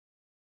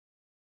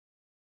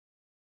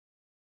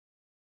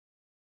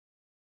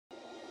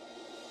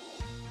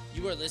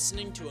You are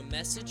listening to a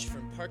message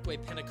from Parkway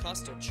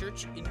Pentecostal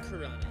Church in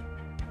Corona.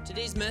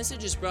 Today's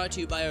message is brought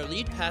to you by our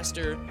lead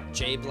pastor,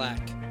 Jay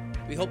Black.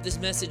 We hope this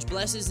message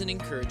blesses and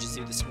encourages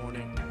you this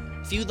morning.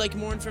 If you'd like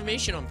more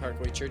information on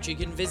Parkway Church, you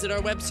can visit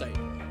our website,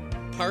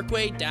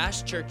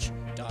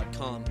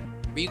 parkway-church.com,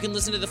 where you can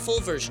listen to the full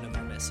version of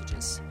our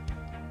messages.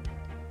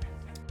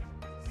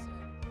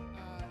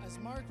 As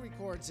Mark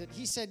records it,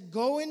 he said,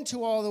 "Go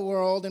into all the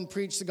world and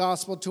preach the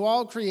gospel to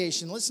all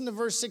creation." Listen to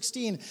verse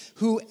 16.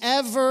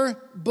 "Whoever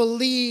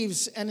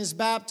believes and is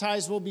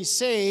baptized will be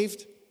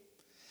saved.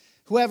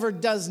 Whoever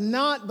does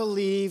not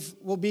believe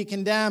will be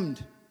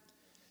condemned."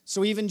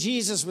 So even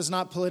Jesus was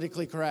not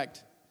politically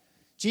correct.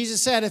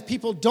 Jesus said, if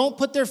people don't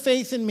put their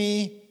faith in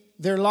me,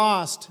 they're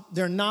lost.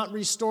 They're not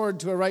restored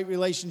to a right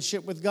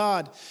relationship with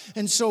God.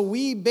 And so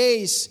we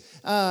base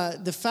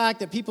the fact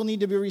that people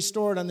need to be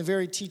restored on the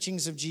very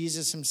teachings of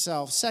Jesus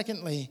himself.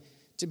 Secondly,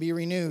 to be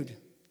renewed.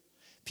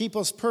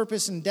 People's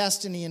purpose and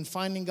destiny in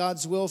finding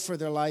God's will for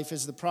their life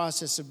is the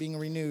process of being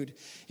renewed.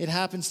 It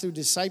happens through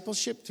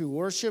discipleship, through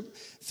worship,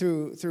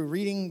 through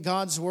reading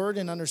God's word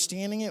and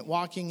understanding it,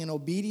 walking in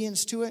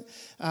obedience to it,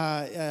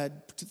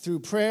 through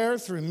prayer,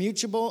 through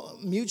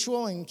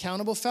mutual and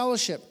accountable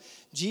fellowship.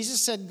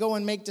 Jesus said, go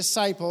and make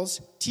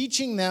disciples,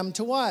 teaching them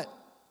to what?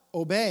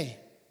 Obey.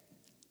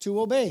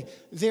 To obey.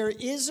 There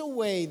is a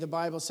way, the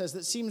Bible says,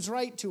 that seems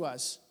right to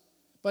us,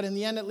 but in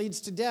the end it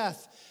leads to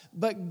death.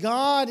 But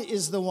God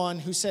is the one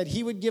who said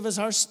he would give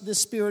us the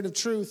spirit of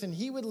truth and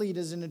he would lead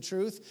us into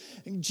truth.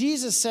 And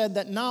Jesus said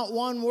that not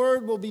one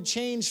word will be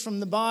changed from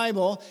the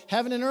Bible.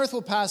 Heaven and earth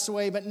will pass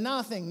away, but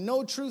nothing,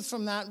 no truth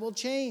from that will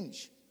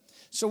change.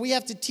 So we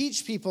have to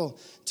teach people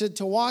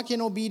to walk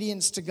in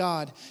obedience to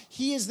God.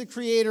 He is the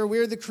creator,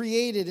 we're the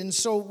created. And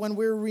so when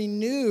we're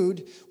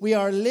renewed, we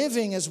are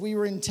living as we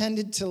were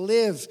intended to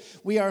live.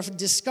 We are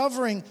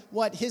discovering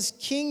what his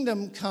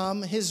kingdom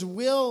come, his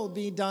will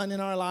be done in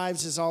our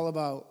lives is all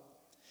about.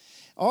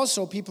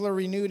 Also, people are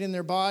renewed in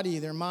their body,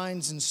 their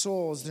minds and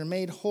souls. They're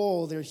made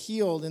whole, they're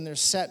healed, and they're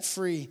set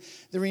free.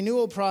 The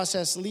renewal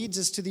process leads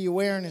us to the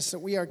awareness that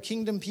we are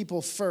kingdom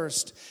people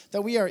first,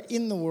 that we are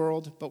in the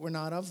world, but we're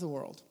not of the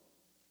world.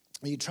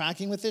 Are you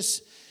tracking with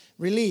this?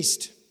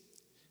 Released.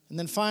 And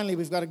then finally,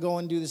 we've got to go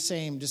and do the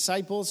same.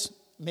 Disciples,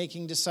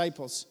 making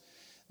disciples.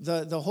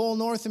 The whole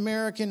North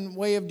American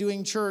way of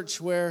doing church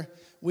where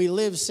we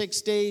live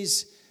 6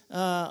 days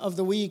of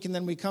the week and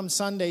then we come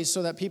Sundays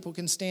so that people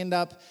can stand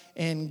up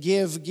and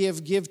give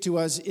to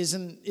us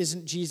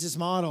isn't Jesus'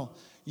 model.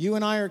 You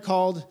and I are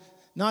called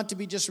not to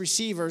be just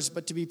receivers,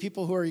 but to be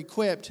people who are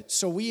equipped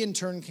so we in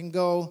turn can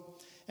go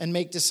and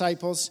make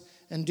disciples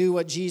and do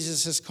what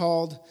Jesus has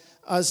called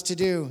us to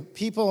do.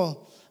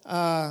 People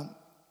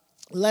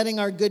letting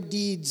our good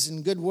deeds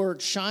and good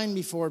works shine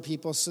before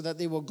people so that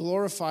they will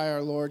glorify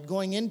our Lord,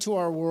 going into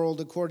our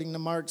world according to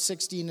Mark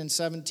 16 and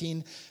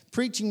 17,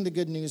 preaching the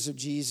good news of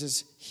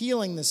Jesus,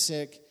 healing the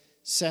sick,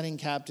 setting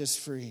captives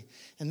free.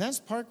 And that's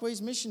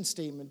Parkway's mission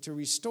statement, to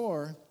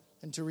restore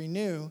and to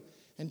renew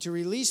and to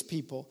release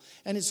people.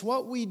 And it's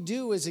what we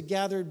do as a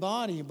gathered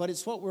body, but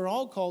it's what we're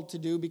all called to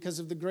do because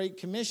of the Great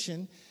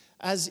Commission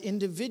as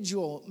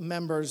individual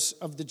members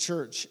of the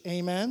church.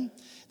 Amen?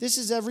 This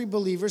is every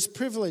believer's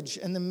privilege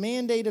and the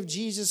mandate of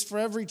Jesus for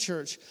every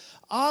church.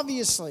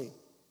 Obviously,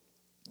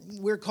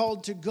 we're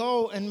called to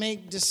go and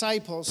make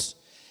disciples,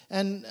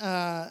 and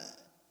that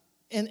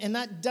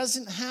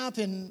doesn't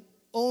happen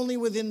only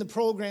within the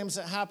programs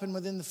that happen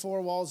within the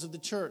four walls of the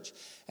church.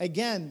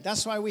 Again,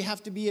 that's why we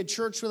have to be a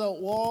church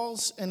without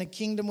walls and a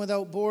kingdom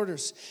without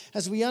borders.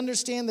 As we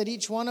understand that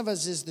each one of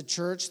us is the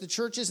church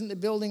isn't the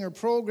building or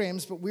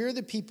programs, but we're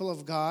the people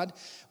of God.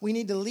 We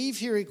need to leave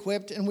here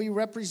equipped, and we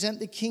represent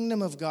the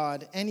kingdom of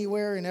God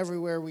anywhere and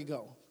everywhere we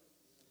go.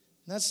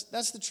 That's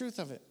the truth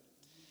of it.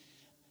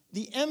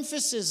 The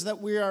emphasis that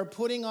we are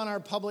putting on our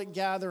public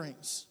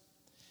gatherings,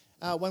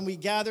 when we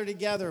gather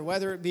together,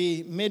 whether it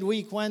be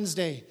midweek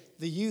Wednesday,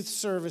 the youth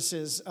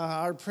services,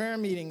 our prayer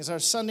meetings, our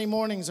Sunday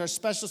mornings, our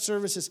special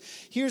services.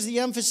 Here's the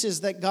emphasis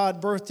that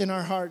God birthed in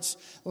our hearts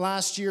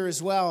last year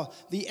as well.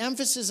 The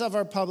emphasis of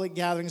our public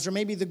gatherings, or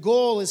maybe the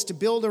goal, is to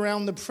build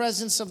around the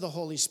presence of the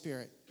Holy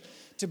Spirit,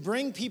 to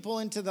bring people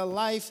into the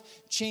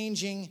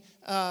life-changing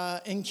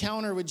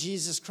encounter with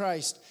Jesus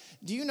Christ.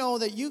 Do you know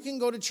that you can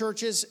go to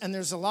churches and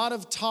there's a lot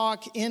of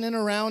talk in and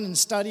around and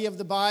study of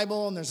the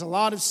Bible and there's a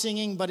lot of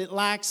singing, but it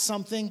lacks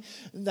something,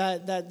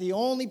 that the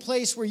only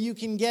place where you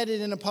can get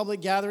it in a public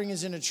gathering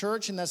is in a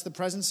church, and that's the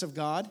presence of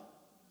God?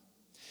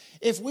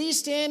 If we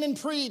stand and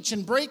preach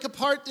and break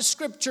apart the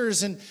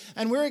scriptures and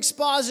we're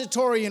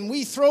expository and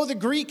we throw the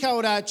Greek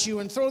out at you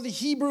and throw the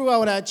Hebrew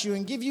out at you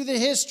and give you the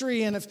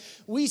history, and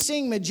if we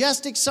sing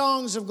majestic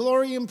songs of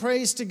glory and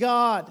praise to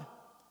God,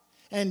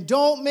 and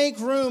don't make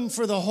room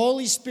for the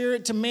Holy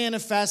Spirit to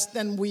manifest,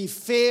 then we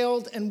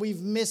failed and we've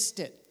missed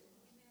it.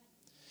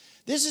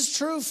 This is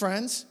true,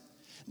 friends.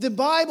 The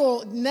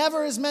Bible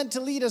never is meant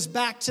to lead us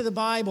back to the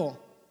Bible.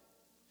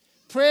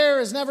 Prayer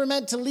is never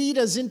meant to lead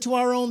us into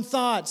our own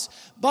thoughts.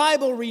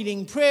 Bible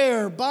reading,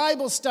 prayer,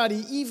 Bible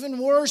study, even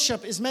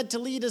worship is meant to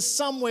lead us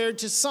somewhere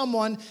to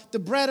someone, the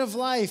bread of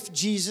life,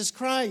 Jesus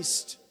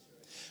Christ.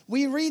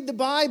 We read the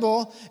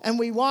Bible and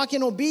we walk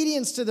in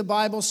obedience to the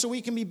Bible so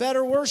we can be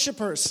better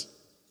worshipers.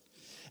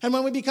 And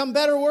when we become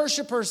better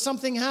worshipers,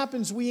 something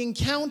happens. We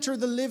encounter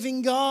the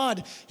living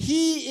God.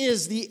 He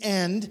is the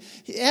end.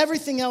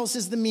 Everything else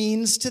is the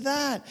means to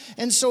that.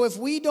 And so if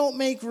we don't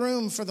make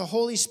room for the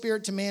Holy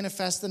Spirit to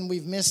manifest, then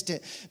we've missed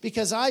it.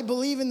 Because I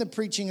believe in the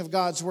preaching of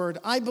God's word.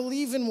 I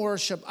believe in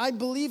worship. I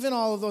believe in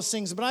all of those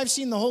things. But I've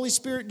seen the Holy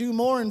Spirit do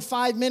more in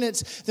 5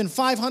 minutes than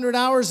 500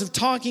 hours of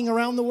talking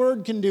around the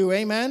word can do.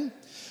 Amen?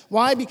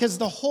 Why? Because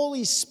the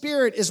Holy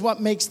Spirit is what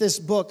makes this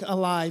book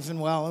alive and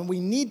well. And we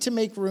need to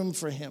make room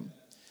for him.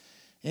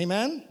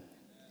 Amen?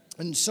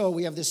 And so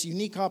we have this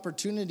unique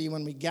opportunity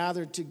when we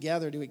gather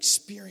together to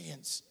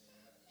experience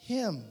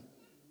him.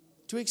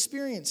 To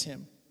experience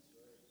him.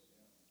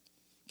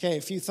 Okay,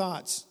 a few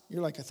thoughts.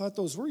 You're like, I thought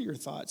those were your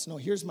thoughts. No,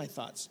 here's my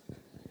thoughts.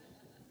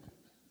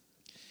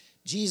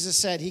 Jesus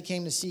said he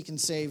came to seek and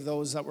save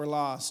those that were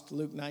lost.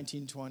 Luke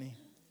 19:20.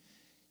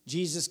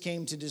 Jesus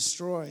came to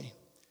destroy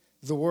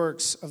the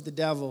works of the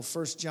devil.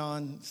 1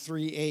 John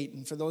 3:8.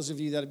 And for those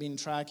of you that have been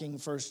tracking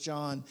 1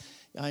 John,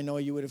 I know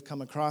you would have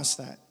come across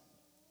that.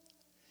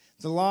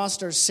 The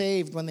lost are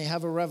saved when they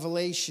have a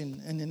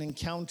revelation and an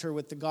encounter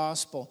with the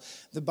gospel.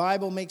 The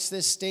Bible makes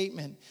this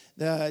statement.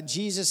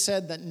 Jesus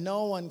said that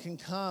no one can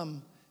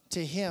come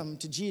to him,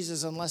 to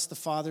Jesus, unless the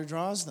Father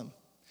draws them.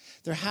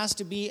 There has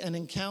to be an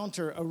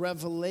encounter, a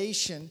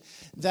revelation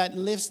that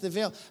lifts the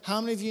veil.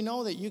 How many of you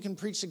know that you can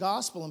preach the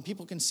gospel and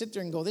people can sit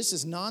there and go, this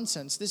is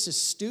nonsense, this is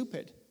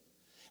stupid?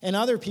 And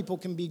other people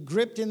can be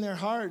gripped in their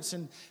hearts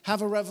and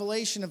have a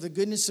revelation of the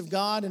goodness of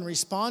God and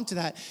respond to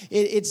that.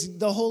 It's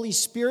the Holy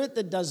Spirit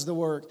that does the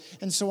work.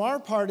 And so our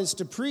part is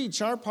to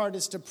preach. Our part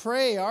is to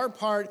pray. Our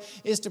part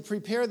is to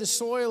prepare the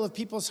soil of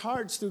people's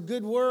hearts through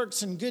good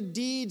works and good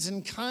deeds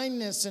and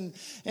kindness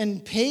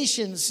and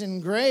patience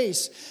and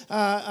grace.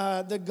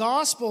 The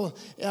gospel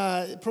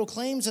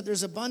proclaims that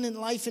there's abundant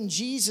life in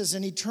Jesus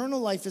and eternal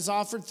life is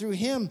offered through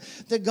him.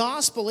 The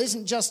gospel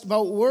isn't just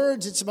about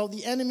words. It's about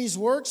the enemy's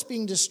works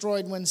being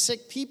destroyed when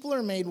sick people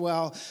are made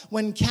well,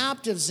 when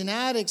captives and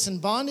addicts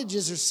and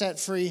bondages are set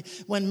free,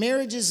 when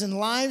marriages and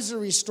lives are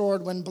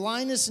restored, when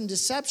blindness and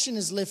deception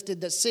is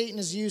lifted that Satan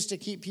has used to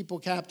keep people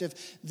captive.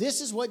 This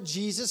is what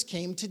Jesus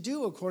came to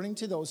do, according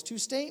to those two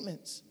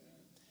statements.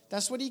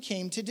 That's what he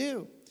came to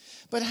do.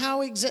 But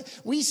how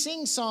we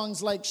sing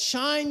songs like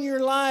Shine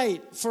Your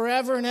Light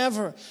Forever and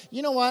Ever.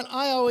 You know what?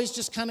 I always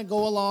just kind of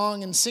go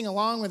along and sing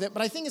along with it,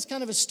 but I think it's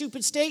kind of a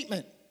stupid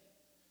statement.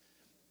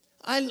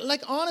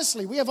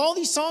 Honestly, we have all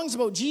these songs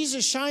about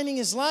Jesus shining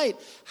his light.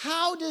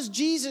 How does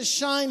Jesus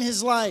shine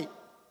his light?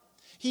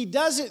 He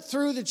does it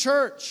through the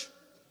church.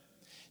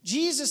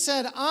 Jesus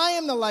said, I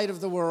am the light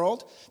of the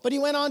world. But he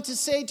went on to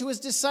say to his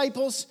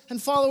disciples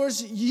and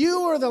followers,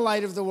 you are the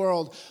light of the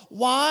world.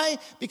 Why?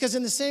 Because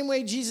in the same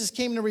way Jesus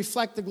came to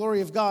reflect the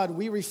glory of God,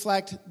 we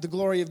reflect the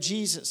glory of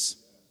Jesus.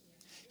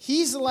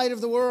 He's the light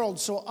of the world,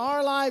 so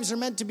our lives are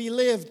meant to be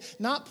lived,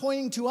 not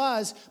pointing to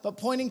us, but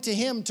pointing to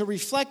him, to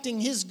reflecting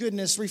his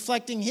goodness,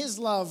 reflecting his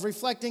love,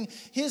 reflecting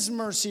his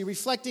mercy,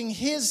 reflecting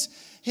his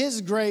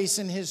grace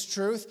and his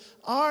truth.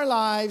 Our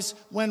lives,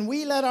 when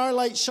we let our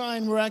light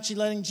shine, we're actually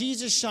letting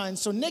Jesus shine.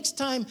 So next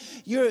time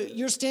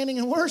you're standing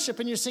in worship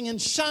and you're singing,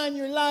 shine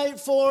your light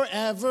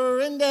forever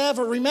and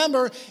ever,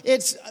 remember,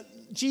 it's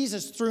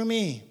Jesus through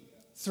me,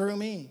 through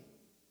me.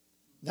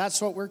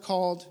 That's what we're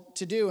called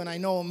to do, and I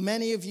know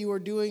many of you are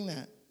doing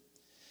that.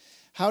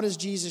 How does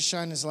Jesus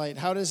shine his light?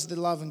 How does the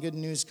love and good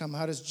news come?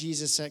 How does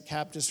Jesus set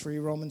captives free?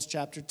 Romans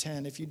chapter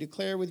 10. If you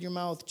declare with your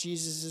mouth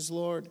Jesus is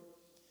Lord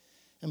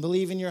and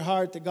believe in your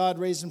heart that God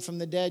raised him from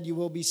the dead, you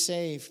will be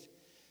saved.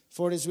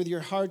 For it is with your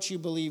heart you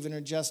believe and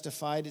are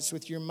justified. It's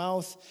with your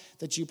mouth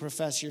that you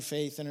profess your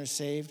faith and are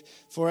saved.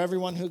 For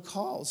everyone who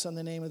calls on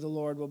the name of the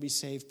Lord will be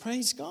saved.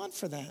 Praise God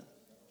for that.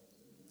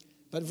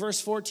 But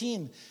verse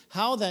 14,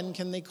 how then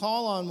can they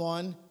call on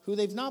one who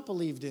they've not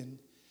believed in?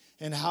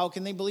 And how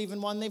can they believe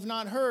in one they've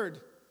not heard?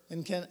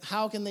 And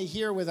how can they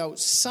hear without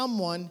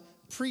someone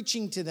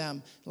preaching to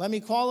them? Let me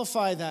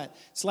qualify that.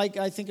 It's like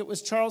I think it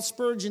was Charles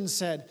Spurgeon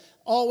said,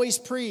 always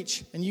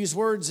preach and use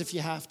words if you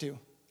have to.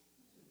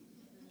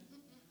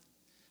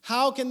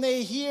 How can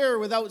they hear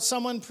without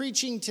someone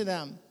preaching to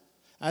them?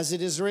 As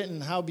it is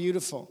written, how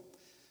beautiful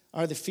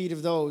are the feet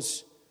of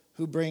those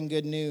who bring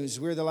good news.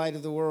 We're the light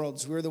of the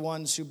world. We're the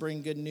ones who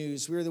bring good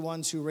news. We're the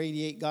ones who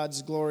radiate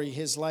God's glory,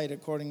 his light,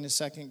 according to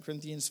 2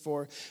 Corinthians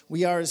 4.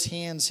 We are his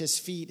hands, his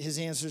feet, his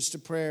answers to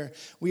prayer.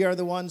 We are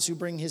the ones who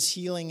bring his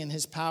healing and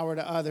his power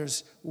to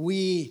others.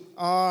 we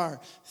are.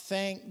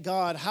 Thank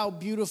God. How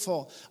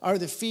beautiful are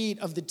the feet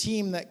of the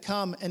team that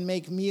come and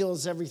make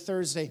meals every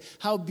Thursday.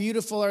 How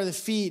beautiful are the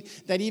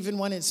feet that even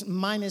when it's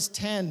minus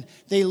 10,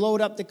 they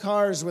load up the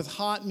cars with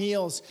hot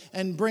meals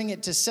and bring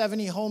it to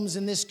 70 homes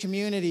in this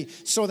community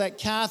so that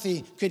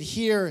Kathy could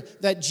hear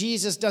that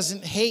Jesus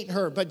doesn't hate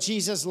her, but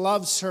Jesus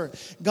loves her.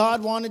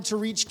 God wanted to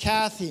reach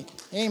Kathy.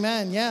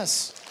 Amen.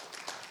 Yes.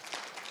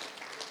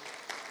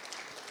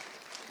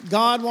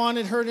 God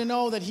wanted her to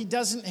know that he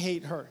doesn't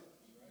hate her.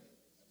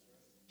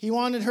 He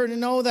wanted her to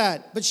know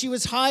that, but she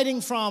was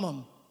hiding from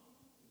him.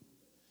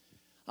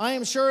 I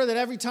am sure that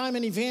every time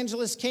an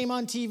evangelist came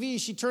on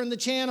TV, she turned the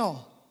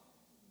channel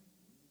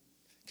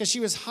because she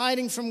was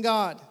hiding from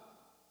God.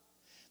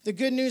 The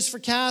good news for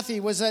Kathy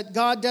was that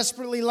God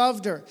desperately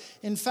loved her.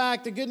 In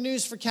fact, the good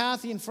news for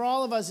Kathy and for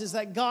all of us is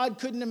that God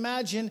couldn't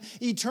imagine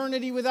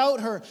eternity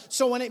without her.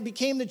 So when it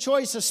became the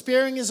choice of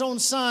sparing his own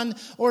son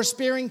or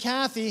sparing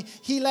Kathy,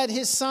 he let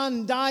his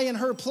son die in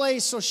her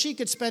place so she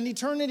could spend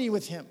eternity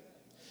with him.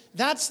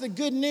 That's the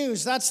good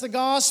news. That's the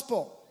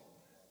gospel.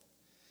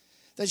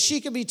 That she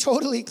could be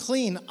totally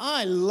clean.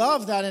 I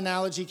love that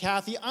analogy,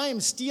 Kathy. I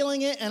am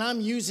stealing it and I'm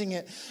using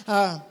it.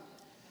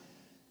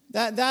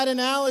 That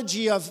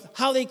analogy of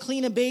how they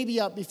clean a baby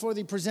up before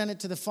they present it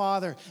to the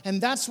Father.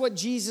 And that's what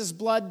Jesus'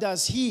 blood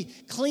does. He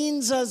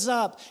cleans us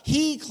up.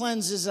 He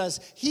cleanses us.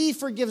 He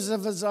forgives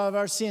us of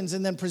our sins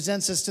and then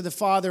presents us to the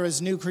Father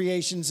as new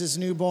creations, as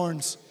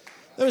newborns.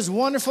 There's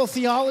wonderful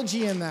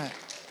theology in that.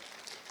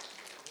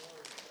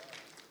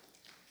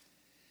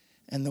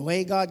 And the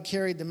way God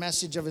carried the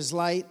message of his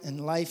light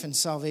and life and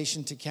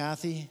salvation to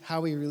Kathy,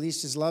 how he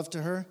released his love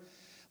to her,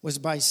 was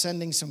by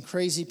sending some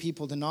crazy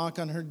people to knock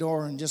on her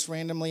door and just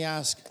randomly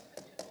ask,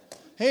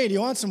 "Hey, do you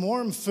want some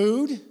warm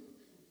food?"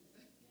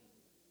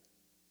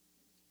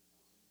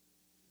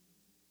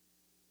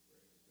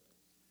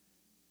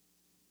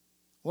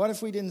 What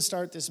if we didn't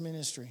start this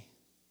ministry?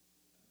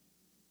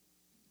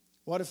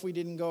 What if we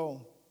didn't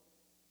go?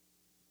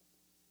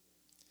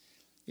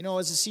 You know,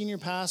 as a senior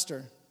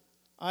pastor,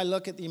 I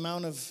look at the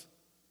amount of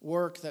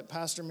work that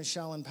Pastor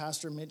Michelle and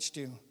Pastor Mitch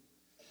do.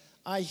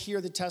 I hear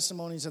the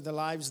testimonies of the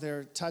lives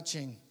they're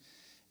touching,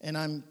 and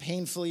I'm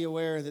painfully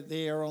aware that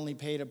they are only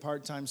paid a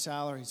part-time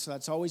salary. So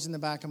that's always in the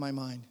back of my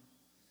mind.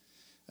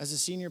 As a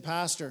senior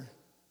pastor,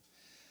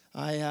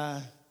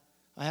 I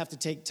have to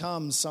take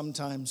Tums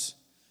sometimes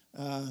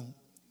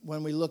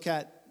when we look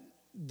at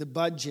the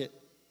budget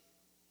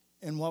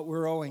and what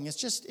we're owing.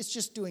 It's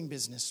just doing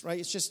business, right?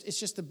 It's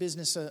just the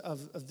business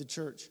of the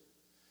church.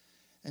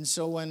 And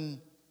so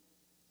when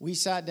we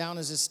sat down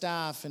as a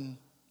staff and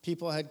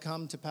people had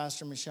come to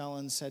Pastor Michelle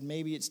and said,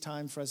 maybe it's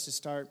time for us to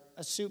start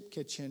a soup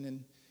kitchen.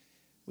 And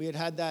we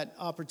had that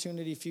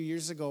opportunity a few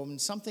years ago. And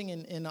something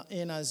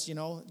in us, you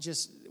know,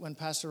 just when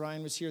Pastor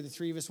Ryan was here, the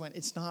three of us went,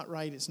 it's not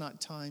right, it's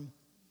not time.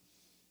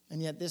 And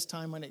yet this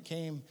time when it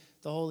came,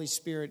 the Holy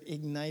Spirit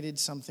ignited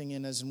something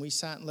in us. And we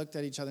sat and looked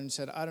at each other and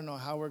said, I don't know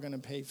how we're going to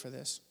pay for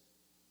this.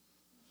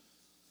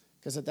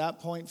 Because at that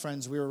point,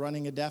 friends, we were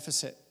running a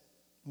deficit.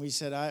 We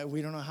said,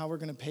 we don't know how we're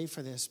going to pay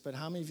for this. But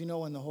how many of you know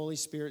when the Holy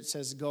Spirit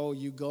says go,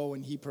 you go,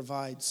 and he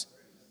provides?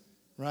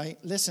 Right?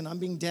 Listen, I'm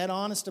being dead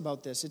honest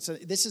about this.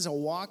 This is a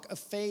walk of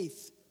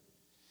faith.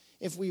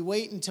 If we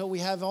wait until we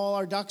have all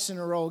our ducks in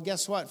a row,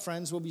 guess what,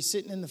 friends? We'll be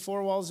sitting in the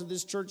four walls of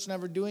this church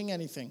never doing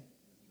anything.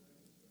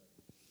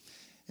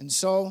 And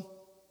so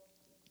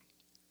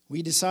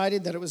we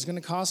decided that it was going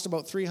to cost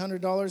about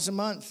 $300 a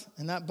month.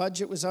 And that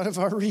budget was out of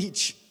our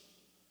reach.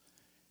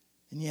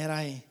 And yet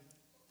I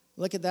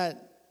look at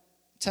that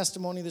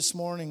testimony this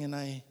morning,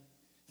 and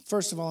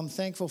first of all, I'm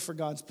thankful for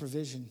God's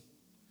provision.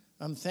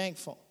 I'm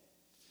thankful.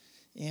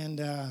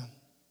 And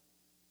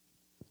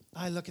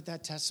I look at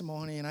that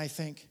testimony and I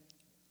think,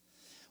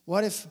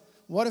 what if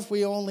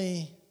we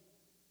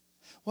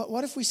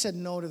said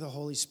no to the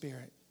Holy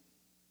Spirit?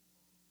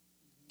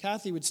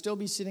 Kathy would still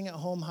be sitting at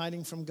home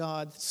hiding from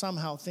God,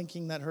 somehow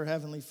thinking that her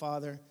Heavenly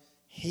Father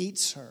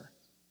hates her.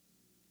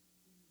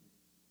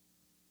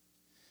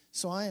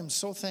 So I am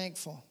so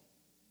thankful.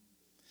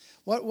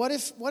 What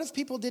if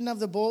people didn't have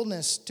the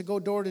boldness to go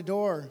door to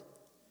door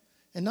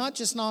and not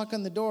just knock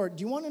on the door?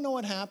 Do you want to know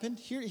what happened?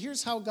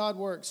 Here's how God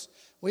works.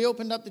 We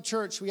opened up the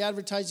church. We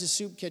advertised a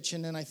soup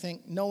kitchen, and I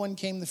think no one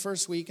came the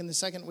first week, and the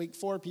second week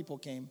 4 people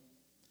came.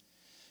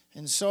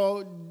 And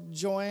so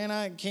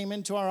Joanna came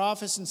into our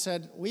office and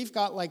said, we've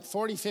got like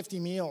 40, 50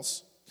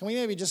 meals. Can we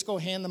maybe just go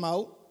hand them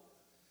out?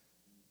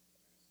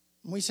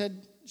 And we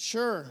said,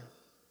 sure.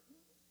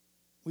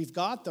 We've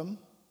got them.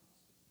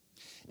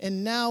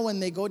 And now when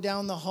they go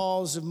down the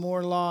halls of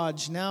Moore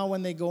Lodge, now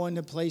when they go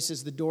into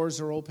places, the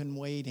doors are open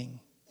waiting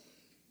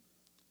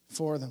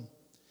for them.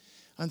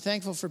 I'm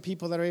thankful for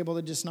people that are able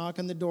to just knock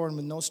on the door and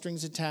with no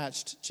strings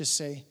attached, just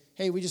say,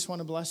 hey, we just want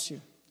to bless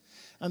you.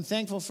 I'm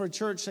thankful for a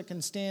church that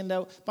can stand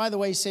out. By the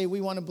way, say,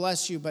 we want to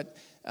bless you, but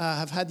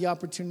have had the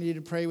opportunity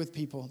to pray with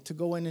people, to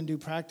go in and do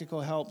practical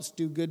helps,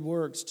 do good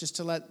works, just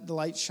to let the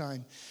light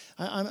shine.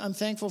 I'm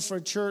thankful for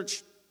a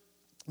church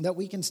that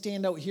we can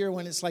stand out here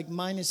when it's like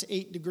minus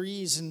 8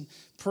 degrees and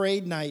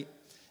parade night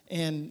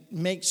and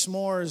make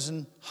s'mores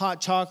and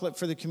hot chocolate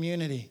for the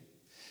community.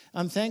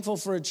 I'm thankful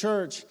for a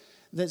church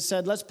that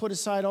said, let's put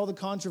aside all the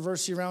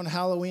controversy around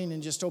Halloween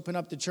and just open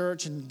up the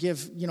church and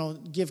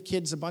give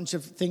kids a bunch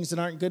of things that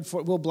aren't good for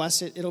it. We'll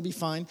bless it. It'll be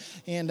fine.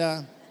 And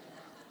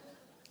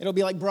it'll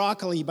be like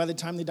broccoli by the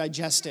time they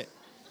digest it.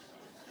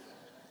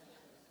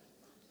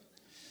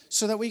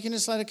 So that we can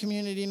just let a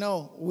community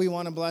know we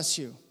want to bless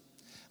you.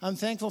 I'm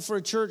thankful for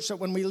a church that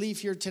when we leave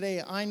here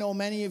today, I know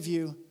many of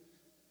you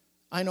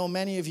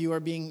are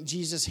being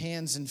Jesus'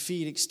 hands and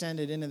feet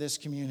extended into this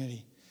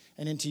community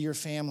and into your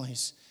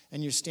families.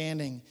 And you're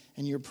standing,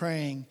 and you're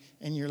praying,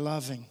 and you're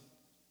loving.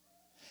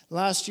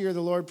 Last year, the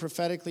Lord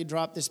prophetically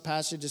dropped this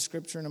passage of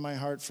Scripture into my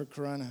heart for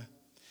Corunna.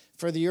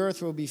 For the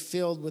earth will be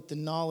filled with the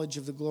knowledge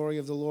of the glory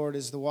of the Lord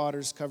as the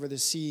waters cover the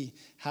sea.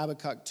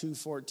 Habakkuk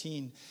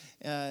 2:14.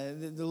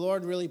 The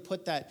Lord really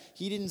put that.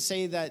 He didn't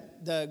say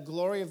that the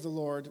glory of the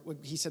Lord.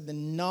 He said the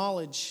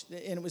knowledge,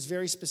 and it was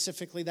very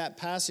specifically that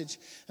passage.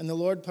 And the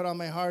Lord put on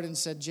my heart and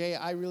said, Jay,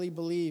 I really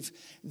believe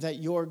that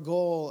your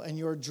goal and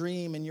your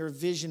dream and your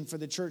vision for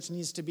the church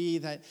needs to be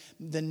that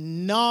the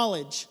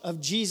knowledge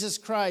of Jesus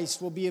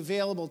Christ will be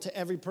available to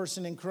every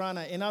person in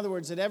Corunna. In other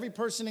words, that every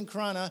person in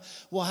Corunna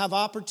will have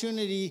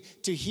opportunity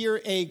to hear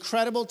a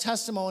credible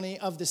testimony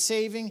of the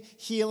saving,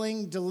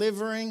 healing,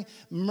 delivering,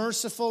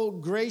 merciful,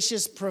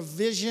 gracious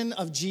provision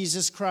of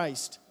Jesus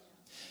Christ.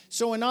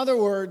 So in other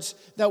words,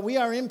 that we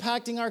are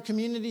impacting our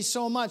community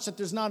so much that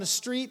there's not a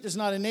street, there's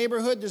not a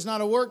neighborhood, there's not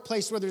a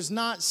workplace where there's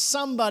not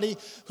somebody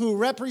who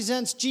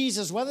represents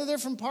Jesus, whether they're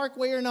from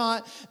Parkway or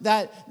not,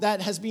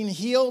 that has been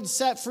healed,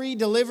 set free,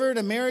 delivered,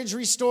 a marriage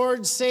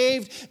restored,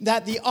 saved,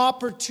 that the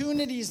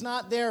opportunity is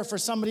not there for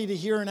somebody to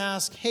hear and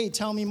ask, hey,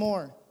 tell me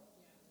more.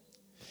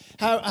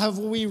 Have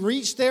we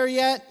reached there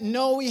yet?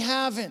 No, we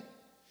haven't.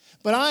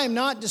 But I am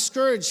not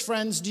discouraged,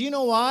 friends. Do you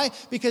know why?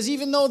 Because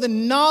even though the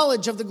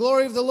knowledge of the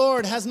glory of the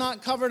Lord has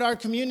not covered our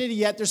community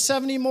yet, there's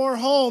 70 more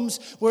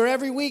homes where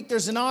every week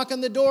there's a knock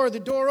on the door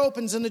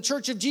opens, and the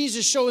Church of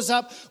Jesus shows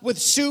up with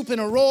soup and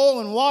a roll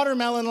and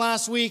watermelon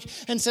last week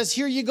and says,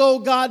 here you go,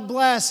 God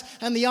bless.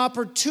 And the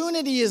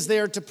opportunity is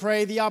there to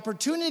pray. The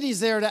opportunity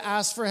is there to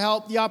ask for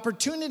help. The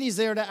opportunity is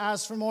there to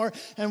ask for more.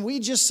 And we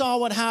just saw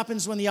what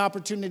happens when the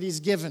opportunity is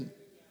given.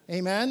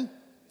 Amen?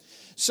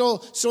 So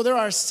there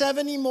are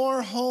 70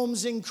 more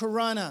homes in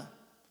Corunna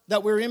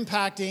that we're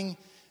impacting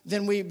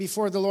than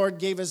before the Lord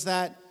gave us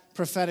that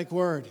prophetic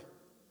word.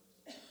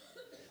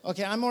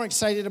 Okay, I'm more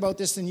excited about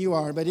this than you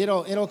are, but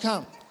it'll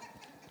come.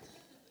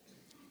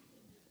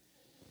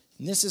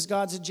 And this is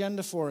God's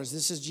agenda for us.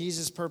 This is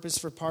Jesus' purpose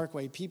for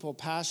Parkway. People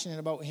passionate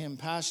about Him,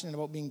 passionate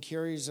about being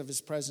carriers of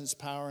His presence,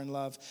 power, and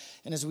love.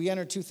 And as we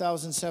enter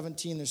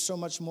 2017, there's so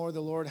much more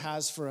the Lord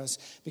has for us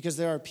because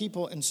there are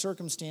people and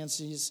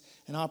circumstances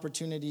and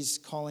opportunities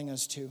calling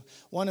us to.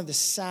 One of the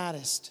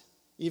saddest,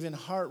 even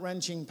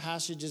heart-wrenching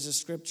passages of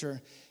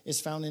Scripture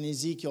is found in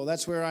Ezekiel.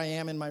 That's where I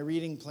am in my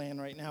reading plan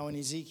right now in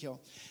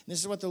Ezekiel. And this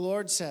is what the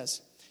Lord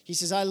says. He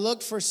says, I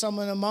looked for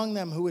someone among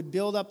them who would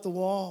build up the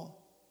wall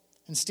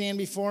and stand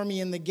before me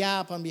in the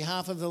gap on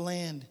behalf of the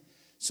land,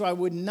 so I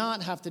would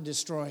not have to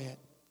destroy it.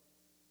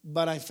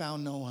 But I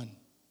found no one.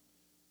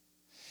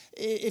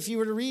 If you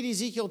were to read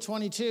Ezekiel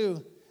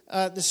 22,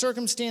 the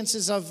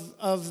circumstances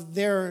of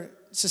their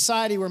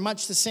society were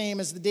much the same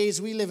as the days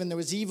we live in. There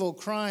was evil,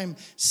 crime,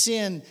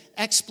 sin,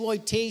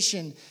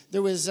 exploitation.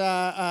 There was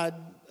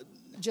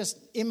just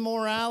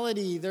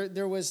immorality.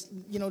 There was,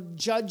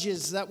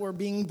 judges that were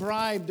being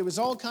bribed. There was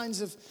all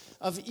kinds of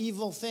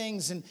evil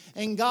things.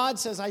 And God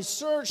says, I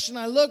searched and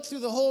I looked through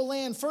the whole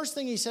land. First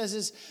thing He says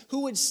is,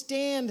 who would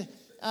stand,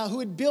 who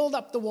would build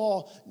up the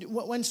wall.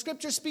 When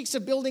Scripture speaks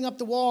of building up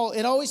the wall,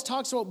 it always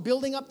talks about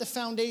building up the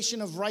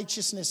foundation of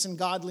righteousness and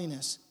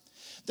godliness.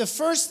 The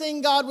first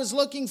thing God was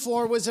looking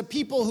for was a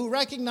people who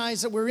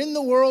recognized that we're in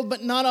the world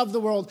but not of the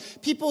world.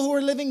 People who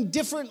are living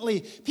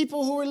differently.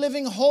 People who are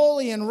living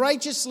holy and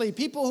righteously.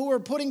 People who are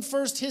putting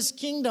first His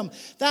kingdom.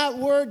 That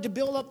word, to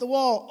build up the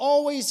wall,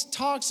 always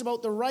talks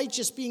about the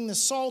righteous being the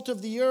salt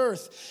of the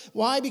earth.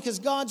 Why? Because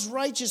God's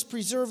righteous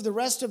preserve the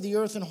rest of the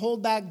earth and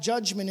hold back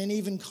judgment and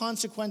even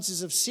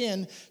consequences of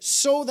sin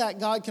so that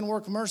God can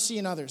work mercy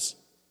in others.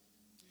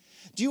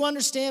 Do you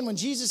understand when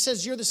Jesus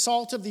says you're the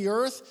salt of the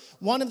earth?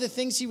 One of the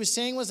things He was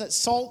saying was that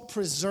salt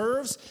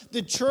preserves.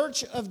 The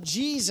church of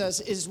Jesus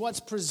is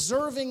what's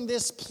preserving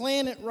this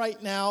planet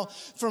right now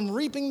from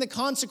reaping the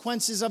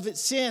consequences of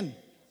its sin.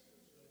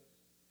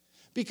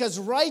 Because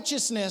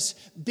righteousness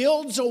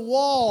builds a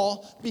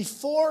wall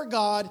before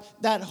God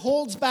that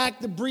holds back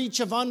the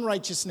breach of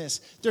unrighteousness.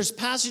 There's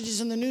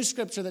passages in the New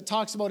Scripture that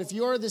talks about if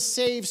you're the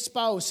saved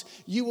spouse,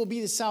 you will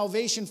be the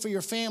salvation for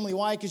your family.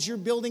 Why? Because you're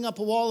building up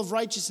a wall of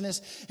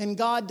righteousness, and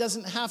God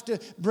doesn't have to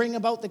bring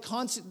about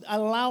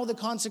allow the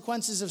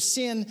consequences of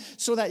sin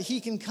so that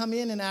He can come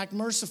in and act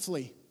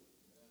mercifully.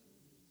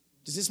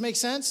 Does this make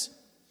sense?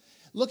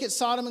 Look at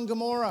Sodom and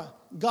Gomorrah.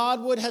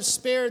 God would have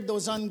spared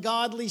those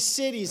ungodly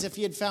cities if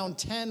He had found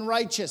 10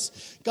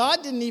 righteous.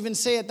 God didn't even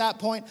say at that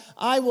point,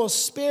 I will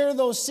spare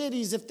those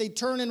cities if they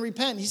turn and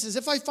repent. He says,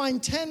 if I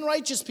find 10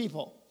 righteous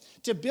people,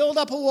 To build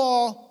up a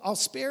wall, I'll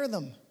spare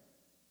them.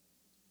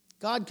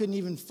 God couldn't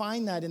even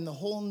find that in the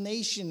whole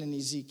nation in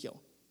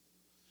Ezekiel.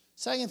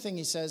 Second thing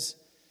he says,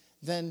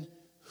 then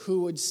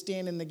who would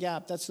stand in the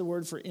gap? That's the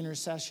word for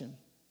intercession.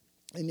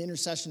 And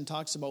intercession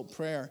talks about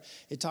prayer.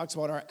 It talks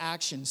about our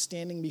action,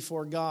 standing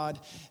before God,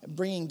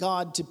 bringing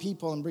God to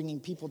people and bringing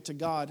people to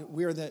God.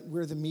 We're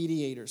the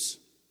mediators.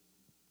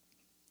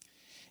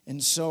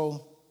 And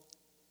so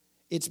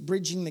it's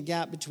bridging the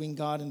gap between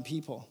God and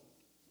people.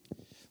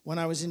 When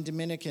I was in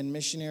Dominican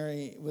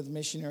with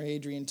missionary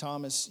Adrian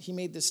Thomas, he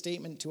made this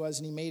statement to us,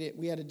 and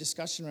we had a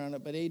discussion around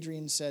it, but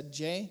Adrian said,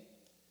 Jay,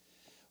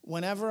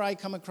 whenever I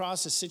come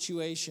across a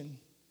situation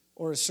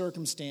or a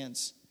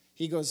circumstance,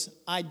 he goes,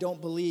 I don't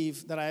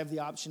believe that I have the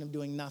option of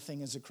doing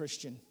nothing as a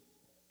Christian.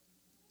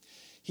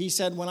 He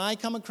said, when I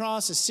come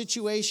across a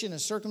situation, a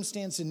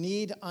circumstance, a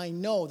need, I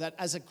know that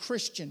as a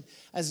Christian,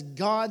 as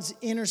God's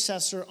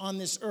intercessor on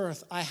this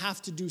earth, I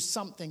have to do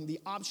something. The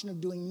option of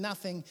doing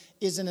nothing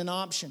isn't an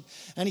option.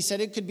 And he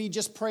said it could be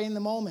just pray in the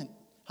moment.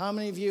 How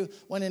many of you,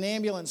 when an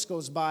ambulance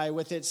goes by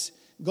with its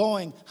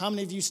going, how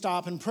many of you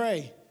stop and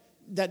pray?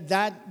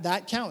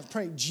 That counts.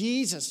 Pray,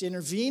 Jesus,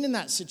 intervene in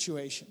that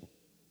situation.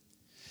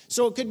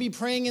 So it could be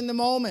praying in the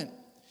moment.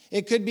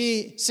 It could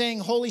be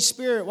saying, Holy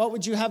Spirit, what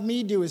would you have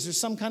me do? Is there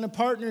some kind of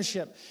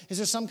partnership? Is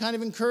there some kind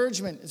of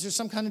encouragement? Is there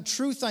some kind of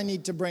truth I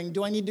need to bring?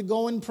 Do I need to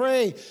go and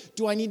pray?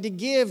 Do I need to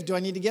give? Do I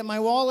need to get my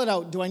wallet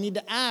out? Do I need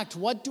to act?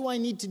 What do I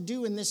need to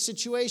do in this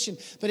situation?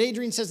 But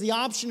Adrian says the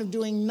option of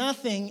doing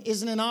nothing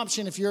isn't an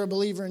option if you're a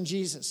believer in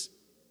Jesus.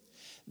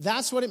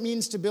 That's what it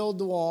means to build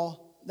the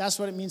wall. That's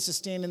what it means to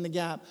stand in the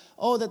gap.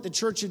 Oh, that the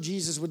Church of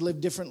Jesus would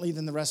live differently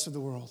than the rest of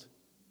the world.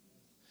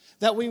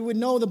 That we would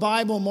know the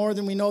Bible more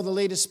than we know the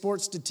latest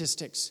sports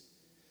statistics.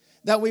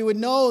 That we would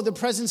know the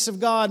presence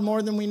of God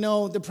more than we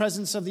know the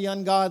presence of the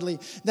ungodly.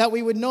 That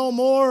we would know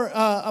more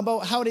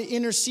about how to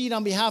intercede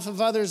on behalf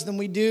of others than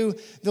we do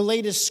the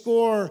latest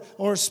score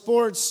or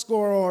sports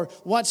score or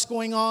what's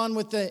going on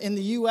in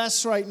the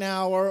U.S. right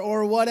now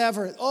or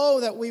whatever.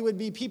 Oh, that we would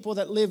be people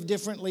that live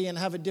differently and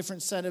have a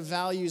different set of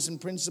values and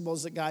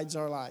principles that guides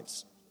our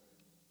lives.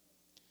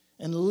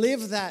 And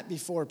live that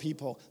before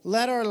people.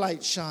 Let our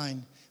light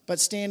shine. But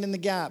stand in the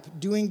gap,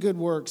 doing good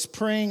works,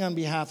 praying on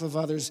behalf of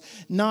others,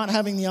 not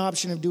having the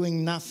option of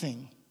doing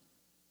nothing.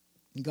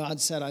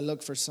 God said, I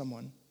looked for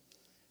someone,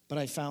 but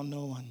I found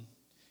no one.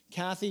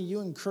 Kathy,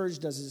 you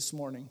encouraged us this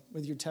morning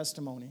with your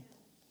testimony.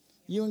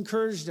 You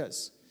encouraged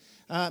us.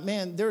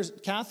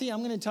 Kathy, I'm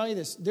going to tell you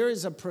this. There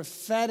is a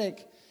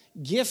prophetic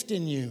gift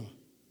in you.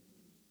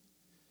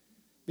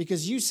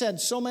 Because you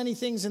said so many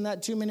things in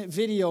that 2-minute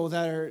video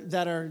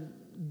that are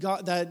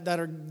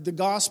the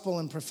gospel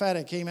and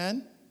prophetic.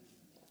 Amen?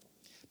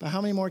 But how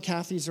many more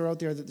Kathys are out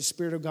there that the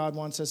Spirit of God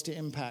wants us to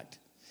impact?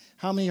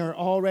 How many are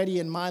already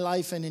in my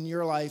life and in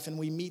your life, and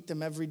we meet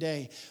them every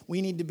day?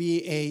 We need to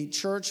be a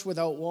church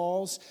without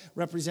walls,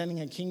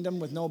 representing a kingdom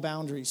with no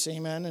boundaries,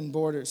 amen, and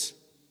borders.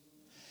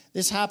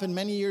 This happened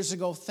many years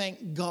ago.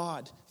 Thank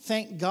God.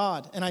 Thank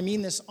God. And I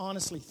mean this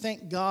honestly.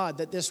 Thank God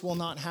that this will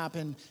not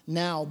happen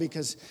now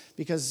because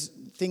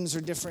things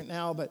are different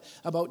now. But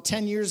about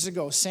 10 years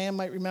ago, Sam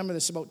might remember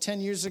this, about 10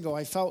 years ago,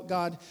 I felt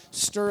God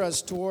stir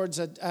us towards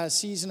a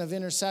season of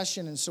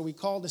intercession. And so we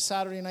called a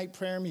Saturday night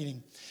prayer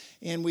meeting.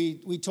 And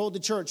we told the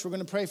church, we're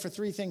going to pray for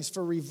 3 things: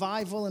 for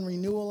revival and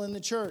renewal in the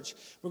church.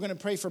 We're going to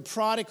pray for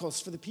prodigals,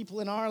 for the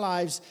people in our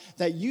lives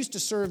that used to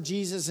serve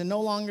Jesus and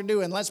no longer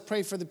do. And let's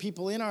pray for the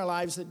people in our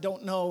lives that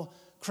don't know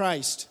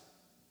Christ.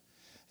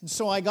 And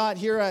so I got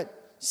here at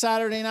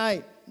Saturday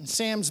night, and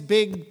Sam's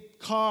big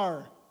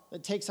car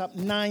that takes up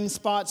 9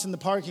 spots in the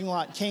parking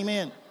lot came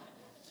in.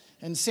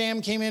 And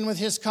Sam came in with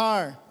his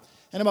car.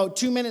 And about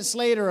 2 minutes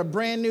later, a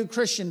brand new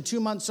Christian, 2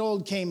 months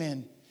old, came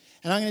in.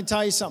 And I'm going to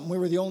tell you something. We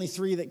were the only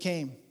 3 that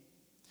came.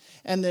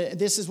 And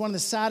this is one of the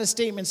saddest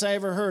statements I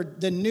ever heard.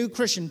 The new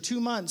Christian,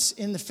 2 months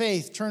in the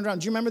faith, turned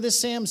around. Do you remember this,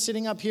 Sam,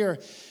 sitting up here?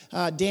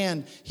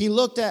 Dan. He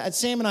looked at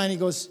Sam and I, and he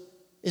goes,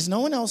 is no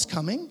one else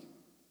coming?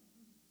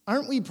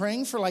 Aren't we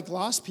praying for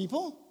lost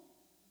people?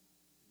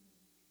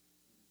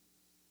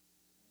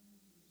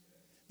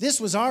 This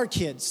was our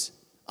kids,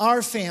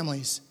 our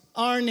families,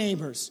 our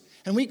neighbors.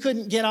 And we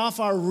couldn't get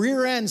off our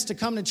rear ends to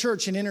come to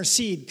church and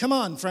intercede. Come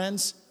on,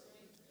 friends.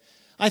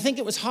 I think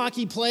it was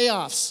hockey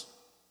playoffs.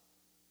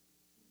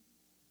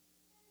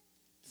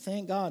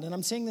 Thank God. And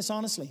I'm saying this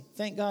honestly.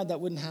 Thank God that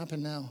wouldn't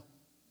happen now.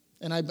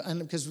 And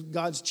because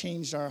God's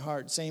changed our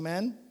hearts.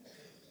 Amen?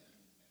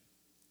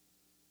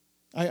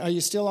 Are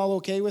you still all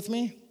okay with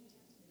me?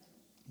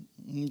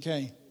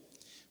 Okay.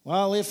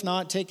 Well, if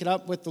not, take it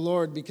up with the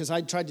Lord, because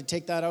I tried to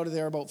take that out of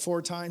there about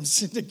 4 times.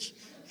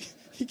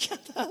 He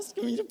kept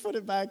asking me to put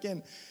it back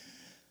in.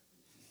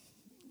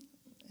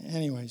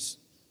 Anyways.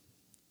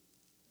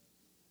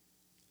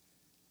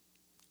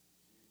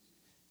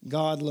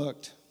 God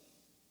looked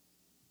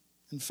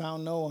and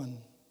found no one,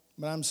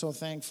 but I'm so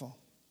thankful.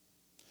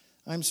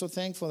 I'm so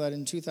thankful that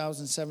in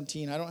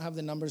 2017, I don't have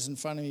the numbers in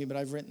front of me, but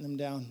I've written them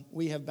down.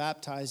 We have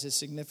baptized a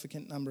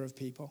significant number of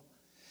people.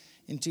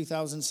 In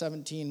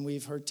 2017,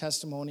 we've heard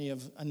testimony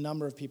of a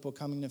number of people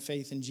coming to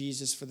faith in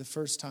Jesus for the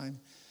first time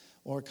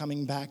or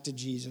coming back to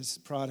Jesus,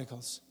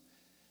 prodigals.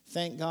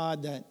 Thank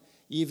God that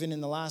even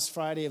in the last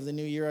Friday of the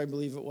new year, I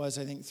believe it was,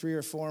 I think 3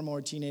 or 4 more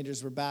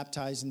teenagers were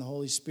baptized in the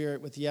Holy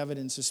Spirit with the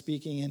evidence of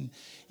speaking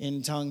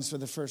in tongues for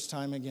the first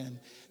time again.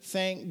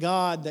 Thank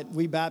God that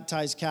we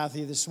baptized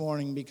Kathy this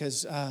morning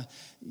because,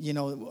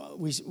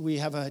 we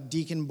have a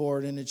deacon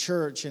board in a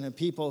church and a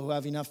people who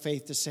have enough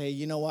faith to say,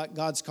 you know what,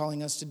 God's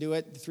calling us to do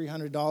it, the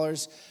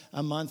 $300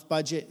 a month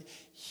budget,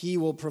 He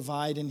will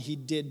provide, and He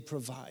did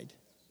provide.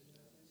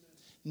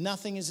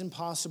 Nothing is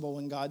impossible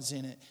when God's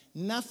in it.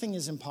 Nothing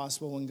is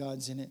impossible when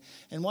God's in it.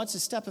 And what's a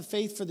step of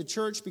faith for the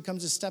church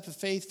becomes a step of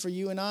faith for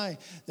you and I.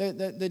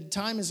 The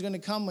time is going to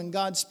come when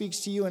God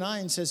speaks to you and I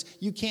and says,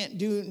 you can't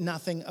do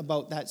nothing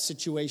about that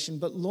situation.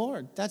 But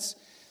Lord,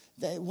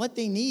 what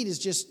they need is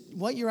just,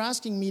 what you're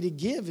asking me to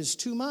give is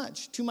too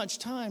much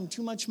time,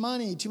 too much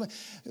money.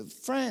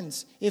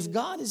 Friends, if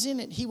God is in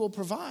it, He will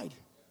provide.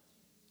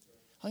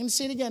 I'm going to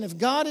say it again. If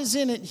God is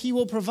in it, He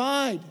will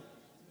provide.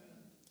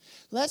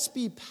 Let's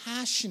be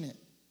passionate.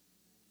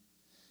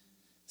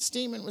 A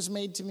statement was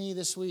made to me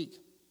this week.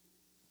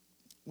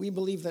 We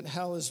believe that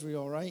hell is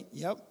real, right?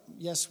 Yep.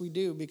 Yes, we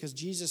do, because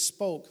Jesus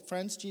spoke.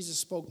 Friends, Jesus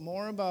spoke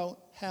more about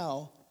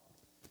hell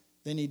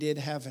than He did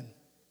heaven.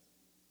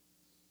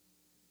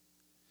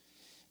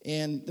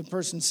 And the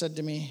person said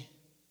to me,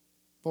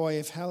 boy,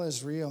 if hell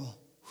is real,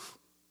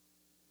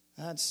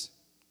 that's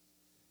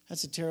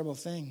a terrible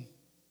thing.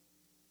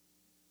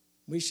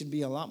 We should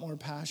be a lot more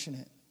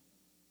passionate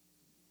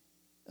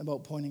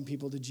about pointing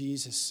people to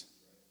Jesus.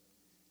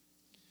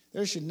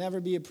 There should never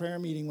be a prayer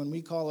meeting when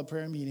we call a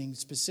prayer meeting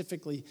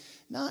specifically,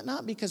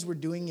 not because we're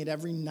doing it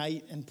every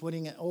night and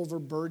putting it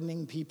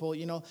overburdening people.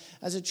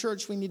 As a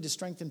church, we need to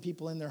strengthen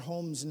people in their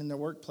homes and in their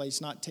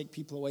workplace, not take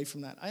people away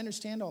from that. I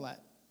understand all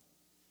that.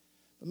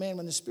 But man,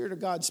 when the Spirit of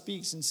God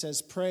speaks and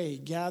says, pray,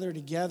 gather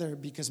together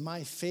because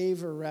my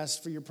favor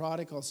rests for your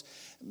prodigals.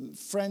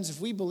 Friends, if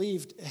we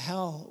believed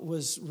hell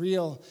was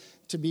real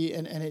to be,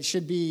 and it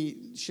should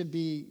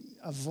be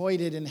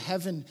avoided and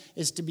heaven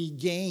is to be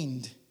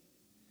gained,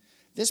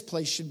 this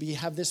place should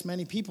have this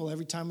many people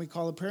every time we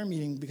call a prayer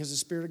meeting because the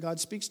Spirit of God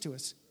speaks to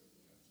us.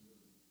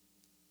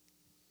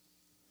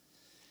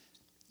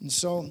 And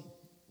so,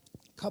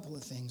 a couple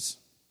of things.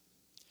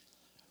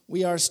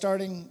 We are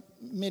starting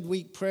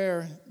midweek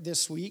prayer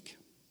this week,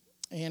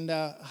 and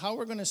how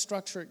we're going to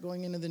structure it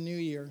going into the new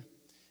year,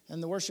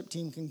 and the worship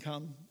team can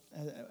come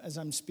as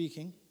I'm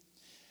speaking.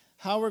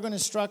 How we're going to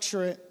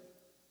structure it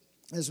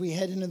as we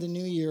head into the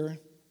new year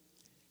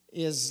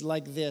is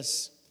like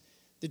this.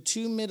 The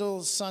 2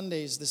 middle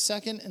Sundays, the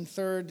second and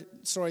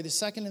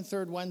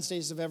third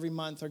Wednesdays of every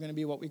month are going to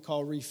be what we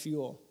call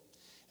Refuel.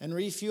 And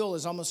Refuel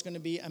is almost going to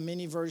be a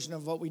mini version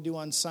of what we do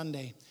on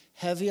Sunday.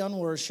 Heavy on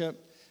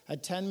worship, a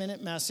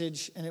 10-minute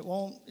message, and it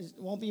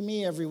won't be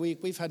me every week.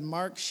 We've had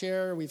Mark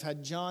share, we've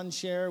had John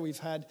share, we've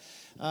had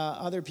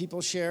other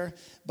people share,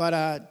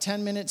 but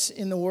 10 minutes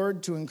in the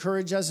Word to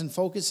encourage us and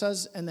focus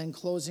us, and then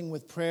closing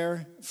with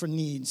prayer for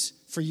needs,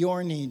 for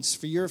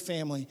your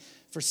family,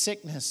 for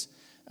sickness,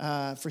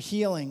 for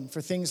healing,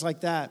 for things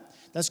like that.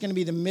 That's going to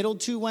be the middle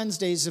 2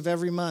 Wednesdays of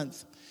every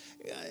month.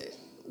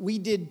 We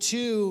did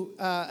 2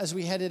 as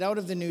we headed out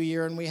of the new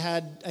year, and we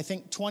had, I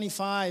think,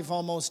 25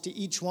 almost to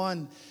each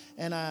one.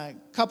 And a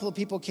couple of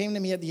people came to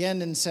me at the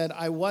end and said,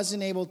 I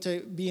wasn't able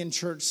to be in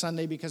church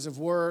Sunday because of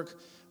work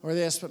or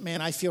this, but man,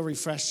 I feel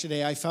refreshed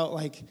today. I felt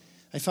like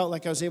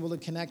I was able to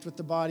connect with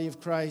the body of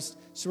Christ.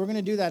 So we're going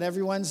to do that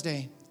every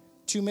Wednesday,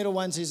 2 middle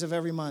Wednesdays of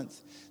every month.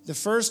 The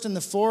first and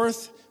the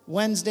fourth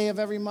Wednesday of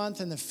every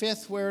month, and the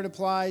fifth, where it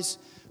applies,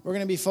 we're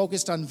going to be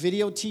focused on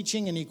video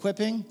teaching and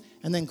equipping,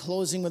 and then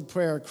closing with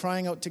prayer,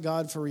 crying out to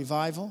God for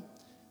revival,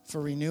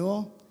 for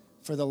renewal,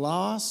 for the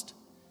lost.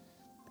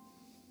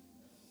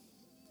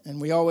 And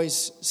we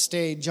always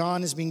stay.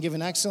 John has been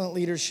given excellent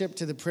leadership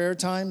to the prayer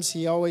times.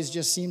 He always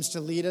just seems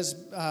to lead us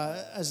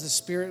as the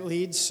Spirit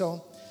leads.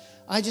 So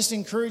I just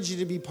encourage you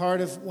to be part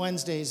of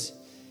Wednesdays.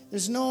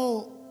 There's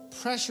no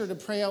pressure to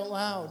pray out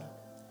loud.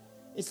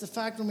 It's the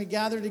fact when we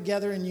gather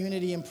together in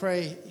unity and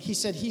pray, He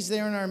said He's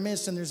there in our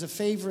midst, and there's a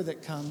favor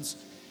that comes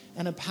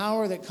and a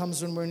power that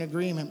comes when we're in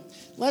agreement.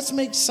 Let's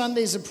make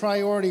Sundays a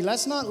priority.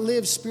 Let's not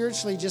live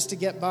spiritually just to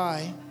get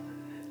by.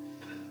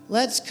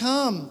 Let's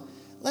come.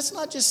 Let's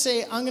not just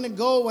say, I'm going to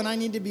go when I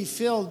need to be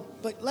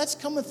filled, but let's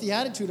come with the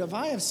attitude of,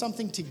 I have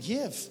something to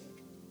give.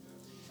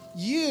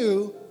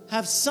 You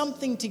have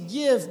something to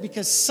give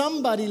because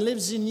somebody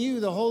lives in you,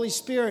 the Holy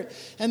Spirit.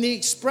 And the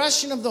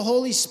expression of the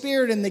Holy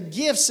Spirit and the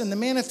gifts and the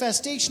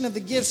manifestation of the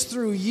gifts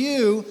through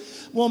you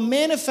will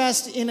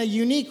manifest in a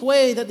unique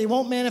way that they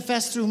won't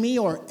manifest through me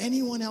or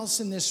anyone else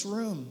in this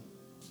room.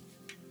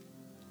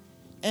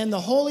 And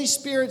the Holy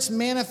Spirit's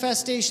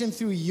manifestation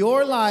through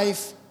your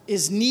life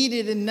is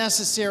needed and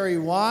necessary.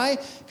 Why?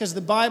 Because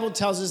the Bible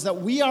tells us that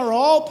we are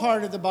all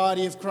part of the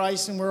body of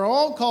Christ, and we're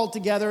all called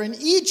together, and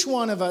each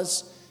one of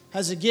us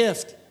has a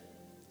gift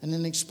and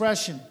an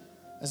expression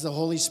as the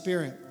Holy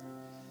Spirit.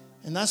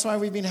 And that's why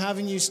we've been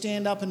having you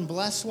stand up and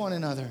bless one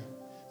another.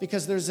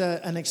 because there's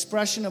an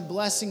expression of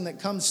blessing that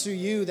comes through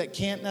you that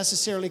can't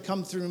necessarily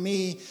come through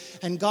me.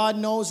 And God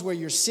knows where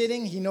you're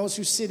sitting. He knows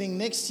who's sitting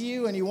next to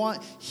you. And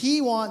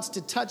He wants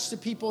to touch the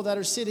people that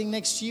are sitting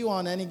next to you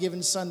on any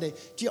given Sunday.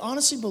 Do you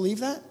honestly believe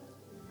that?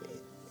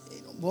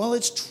 Well,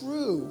 it's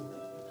true.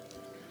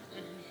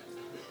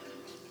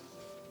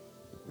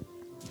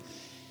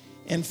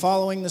 And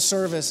following the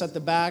service at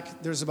the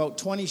back, there's about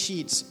 20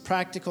 sheets,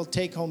 practical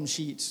take-home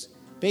sheets.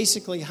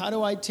 Basically, how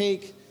do I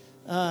take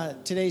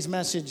today's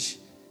message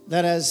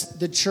that as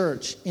the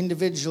church,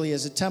 individually,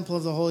 as a temple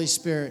of the Holy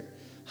Spirit,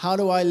 how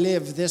do I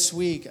live this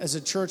week as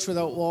a church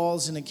without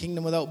walls and a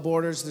kingdom without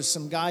borders? There's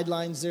some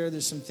guidelines there.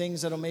 There's some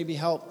things that will maybe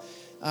help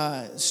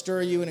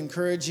stir you and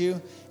encourage you.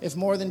 If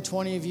more than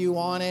 20 of you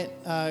want it,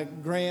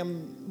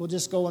 Graham will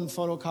just go and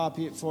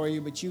photocopy it for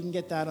you, but you can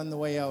get that on the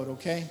way out,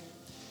 okay?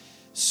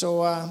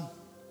 So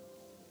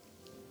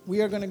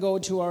we are going to go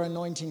to our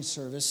anointing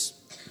service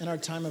in our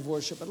time of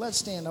worship. But let's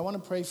stand. I want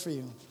to pray for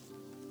you.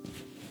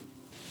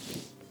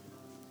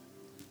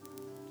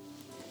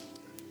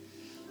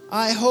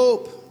 I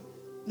hope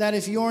that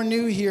if you're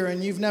new here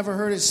and you've never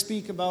heard us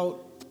speak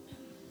about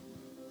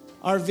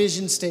our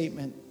vision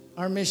statement,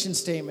 our mission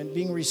statement,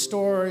 being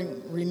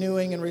restoring,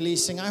 renewing, and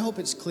releasing, I hope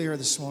it's clear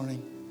this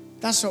morning.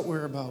 That's what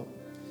we're about.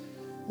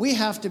 We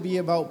have to be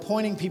about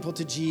pointing people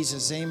to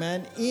Jesus,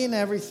 amen, in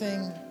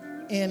everything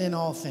and in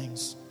all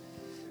things.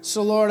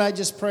 So, Lord, I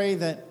just pray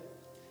that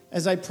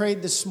as I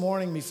prayed this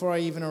morning before I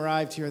even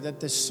arrived here, that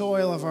the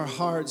soil of our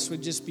hearts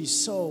would just be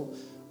so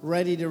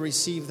ready to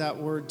receive that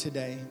word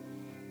today.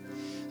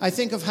 I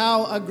think of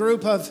how a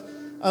group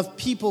of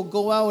people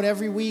go out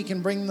every week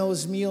and bring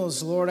those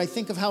meals, Lord. I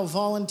think of how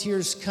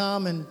volunteers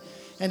come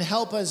and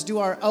help us do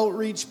our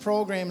outreach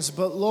programs.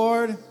 But,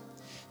 Lord,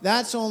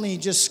 that's only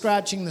just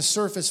scratching the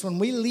surface. When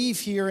we leave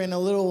here in a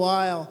little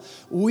while,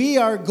 we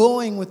are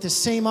going with the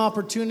same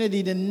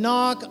opportunity to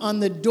knock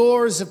on the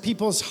doors of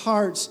people's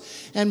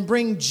hearts and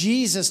bring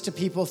Jesus to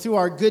people through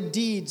our good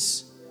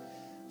deeds,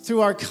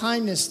 through our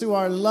kindness, through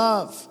our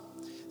love,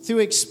 through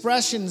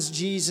expressions,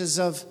 Jesus,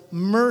 of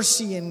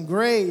mercy and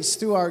grace,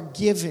 through our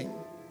giving,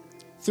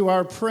 through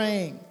our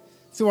praying,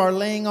 through our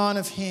laying on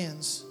of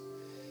hands.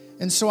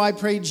 And so I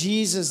pray,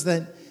 Jesus,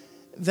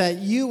 that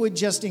you would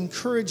just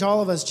encourage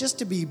all of us just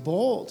to be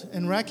bold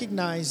and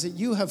recognize that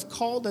you have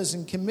called us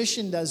and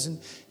commissioned us and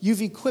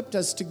you've equipped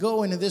us to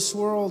go into this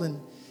world and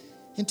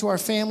into our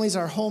families,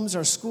 our homes,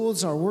 our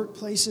schools, our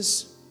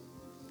workplaces.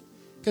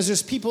 Because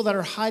there's people that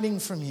are hiding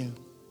from you.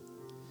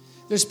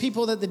 There's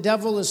people that the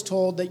devil has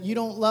told that you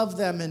don't love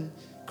them, and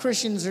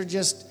Christians are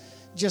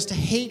just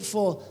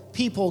hateful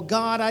people.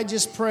 God, I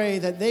just pray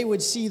that they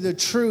would see the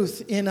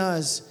truth in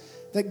us,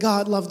 that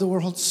God loved the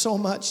world so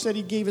much that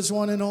he gave his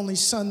one and only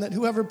Son, that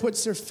whoever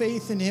puts their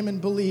faith in him and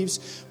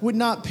believes would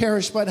not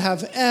perish but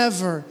have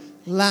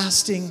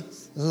everlasting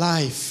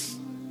life.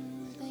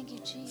 Thank you,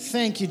 Jesus.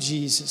 Thank you,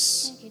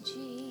 Jesus. Thank you,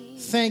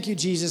 Jesus. Thank you,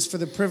 Jesus, for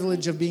the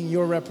privilege of being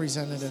your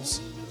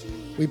representatives.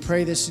 We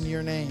pray this in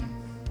your name.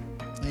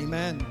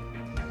 Amen.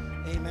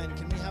 Amen.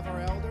 Can we have our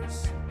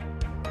elders?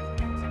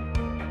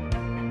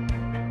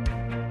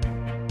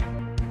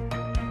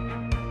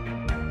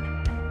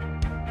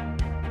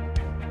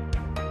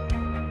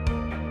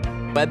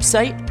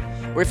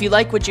 Website, or if you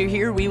like what you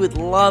hear, we would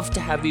love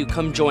to have you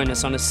come join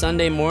us on a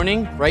Sunday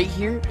morning right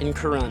here in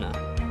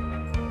Corunna.